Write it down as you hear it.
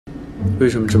为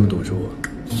什么这么躲着我？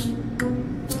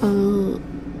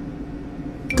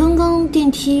刚刚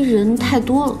电梯人太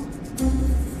多了。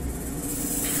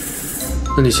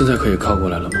那你现在可以靠过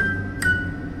来了吗？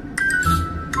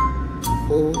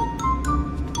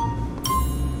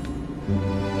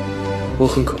我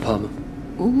很可怕吗？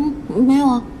没有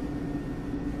啊。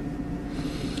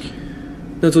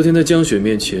那昨天在江雪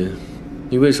面前，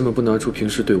你为什么不拿出平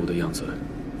时对我的样子来？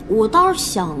我倒是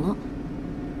想了，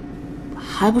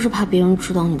还不是怕别人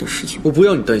知道你的事情。我不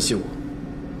要你担心我，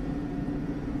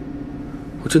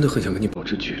我真的很想跟你保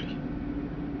持距离。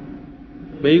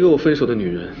每一个我分手的女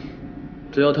人，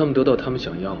只要她们得到她们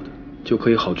想要的，就可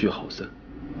以好聚好散。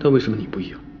但为什么你不一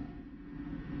样？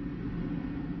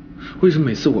为什么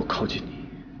每次我靠近你，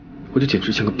我就简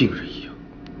直像个病人一样？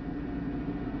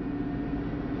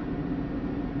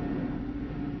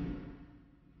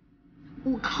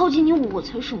我靠近你，我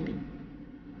才生病。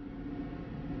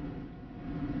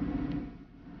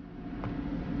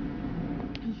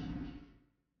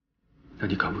那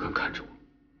你敢不敢看着我？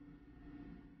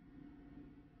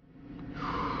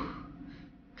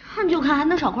看就看，还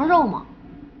能少块肉吗？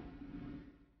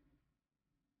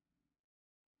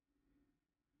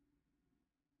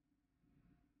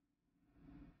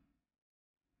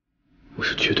我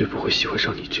是绝对不会喜欢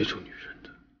上你这种女人的。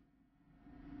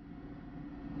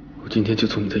我今天就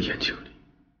从你的眼睛里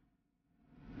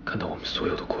看到我们所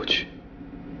有的过去，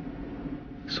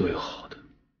所有好的、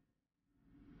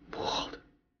不好的，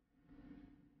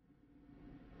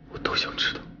我都想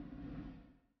知道。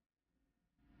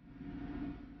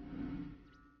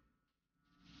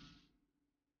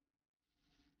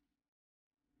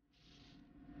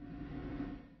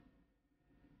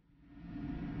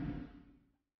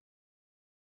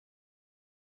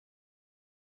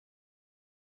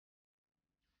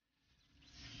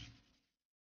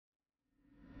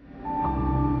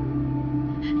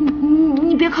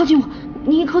你别靠近我，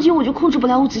你一靠近我就控制不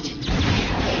了我自己。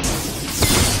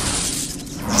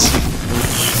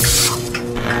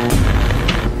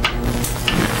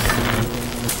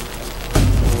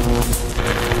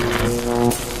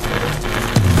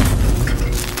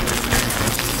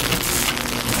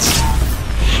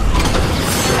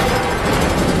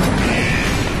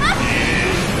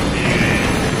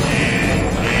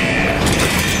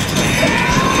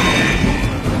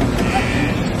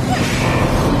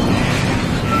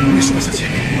没事吧，小七？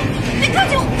别靠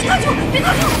近我！别靠近我！别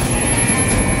靠近我！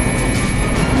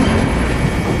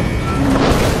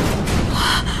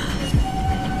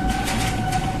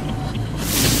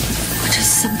我这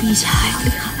次怎么比以前还要厉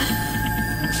害？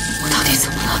我到底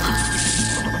怎么了？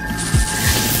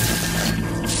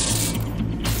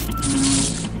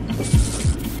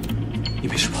你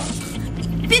没事吧？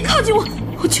别靠近我！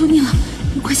我求你了，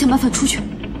你快想办法出去！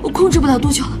我控制不了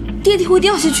多久了，电梯会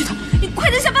掉下去的。你快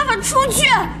点想办法出去！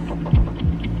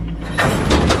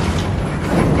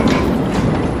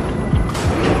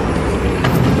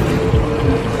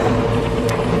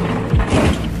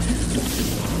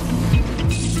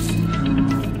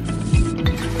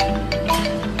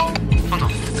方总，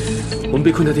我们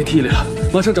被困在电梯里了，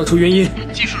马上找出原因。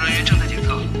技术人员正在检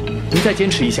测，您再坚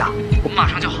持一下，我们马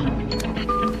上就好。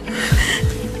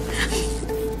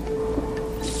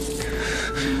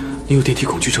你有电梯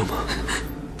恐惧症吗？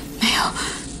没有，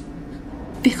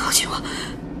别靠近我！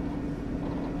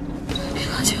别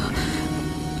靠近我！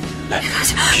来，别靠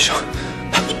近我！闭上。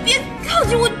你别靠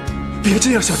近我！别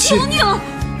这样，小七！求你了，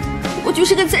我就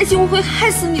是个灾星，我会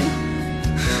害死你的。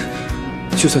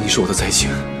就算你是我的灾星，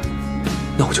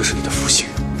那我就是你的福星。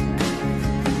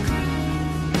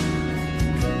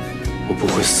我不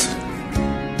会死，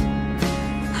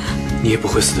你也不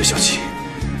会死的，小七。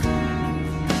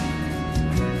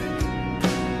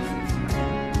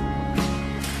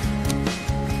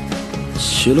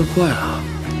奇了怪了，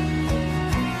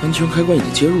安全开关已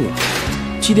经接入了，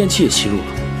继电器也吸入了，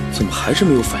怎么还是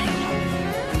没有反应啊？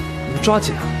你们抓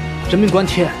紧啊，人命关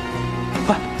天！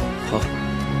快，好，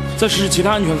再试试其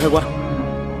他安全开关。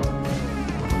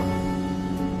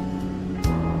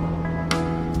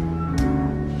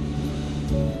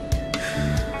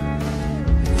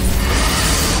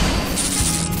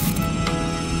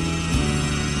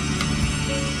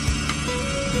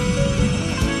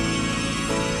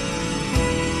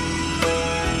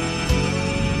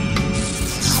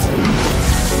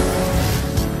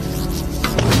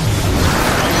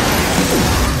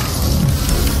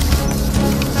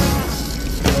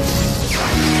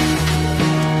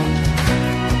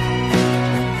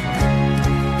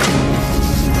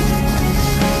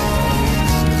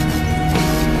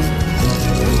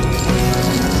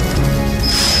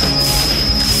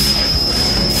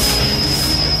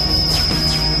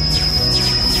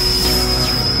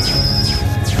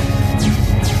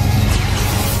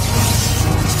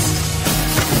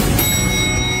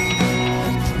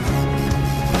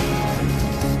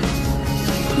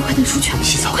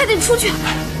出去！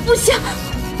不行，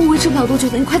我维持不了多久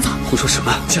的，你快走！胡说什么？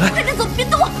起来！快点走，别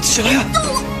动我！起来呀！别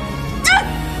动我！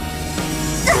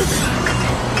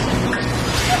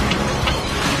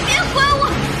别管我！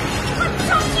快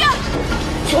出去！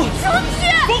走！出去！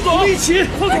方总，一起！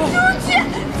方总，出去！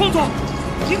方总，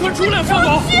您快出来！方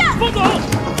总，方总，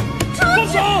方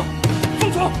总，方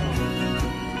总！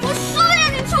我说了让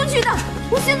你出去的！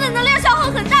我现在能量消耗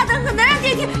很大的，很难让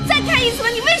电梯再开一次了。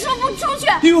你为什么不出去？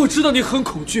因为我知道你很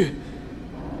恐惧，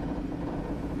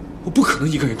我不可能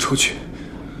一个人出去。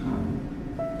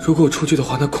如果我出去的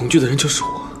话，那恐惧的人就是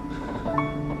我。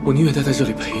我宁愿待在这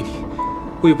里陪你，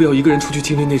我也不要一个人出去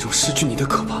经历那种失去你的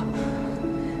可怕。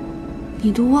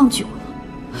你都忘记我了，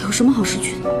还有什么好失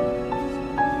去的？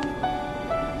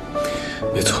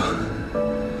没错，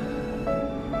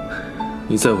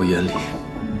你在我眼里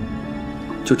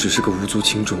就只是个无足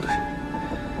轻重的人。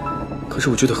可是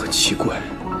我觉得很奇怪，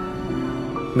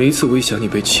每一次我一想你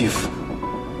被欺负，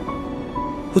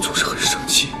我总是很生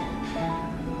气。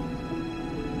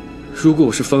如果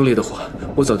我是方烈的话，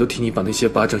我早就替你把那些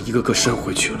巴掌一个个扇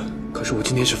回去了。可是我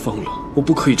今天是方冷，我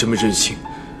不可以这么任性，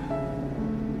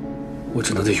我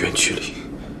只能在远距离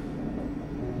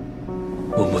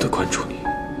默默地关注你。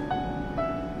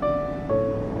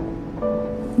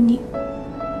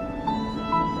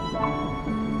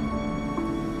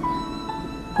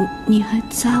你还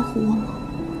在乎我吗？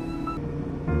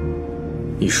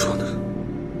你说呢？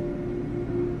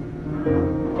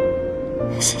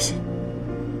谢谢。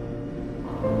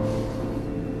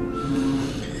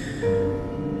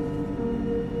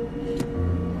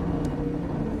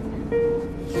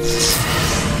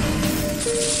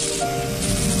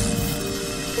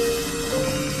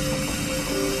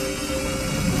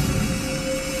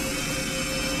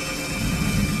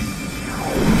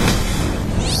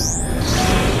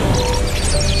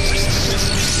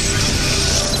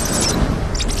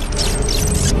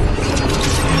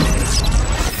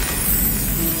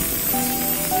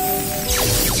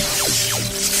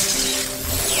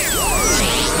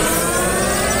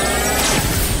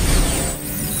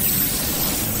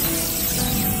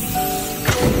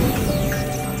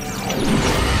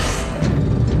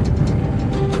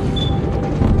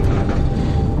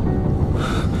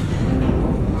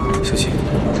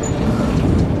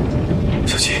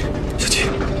小七，小七，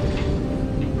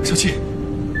小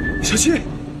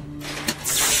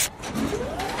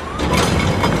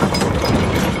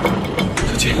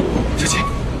七，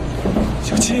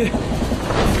小七。